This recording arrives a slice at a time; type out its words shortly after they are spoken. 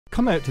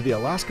Come out to the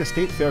Alaska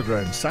State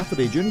Fairgrounds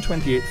Saturday, June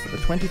 28th for the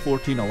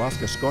 2014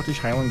 Alaska Scottish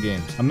Highland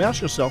Games.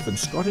 Immerse yourself in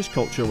Scottish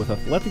culture with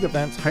athletic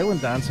events, Highland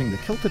dancing, the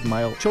Kilted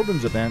Mile,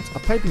 children's events, a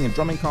piping and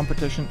drumming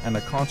competition, and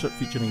a concert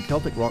featuring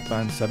Celtic rock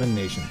band Seven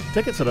Nation.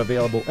 Tickets are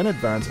available in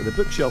advance at the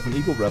Bookshelf in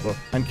Eagle River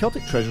and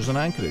Celtic Treasures in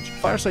Anchorage,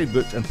 Fireside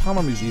Books and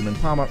Palmer Museum in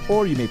Palmer,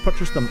 or you may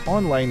purchase them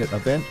online at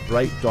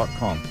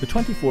eventbrite.com. The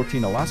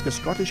 2014 Alaska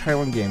Scottish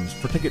Highland Games.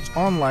 For tickets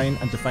online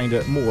and to find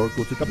out more,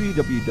 go to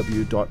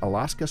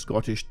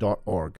www.alaskascottish.org.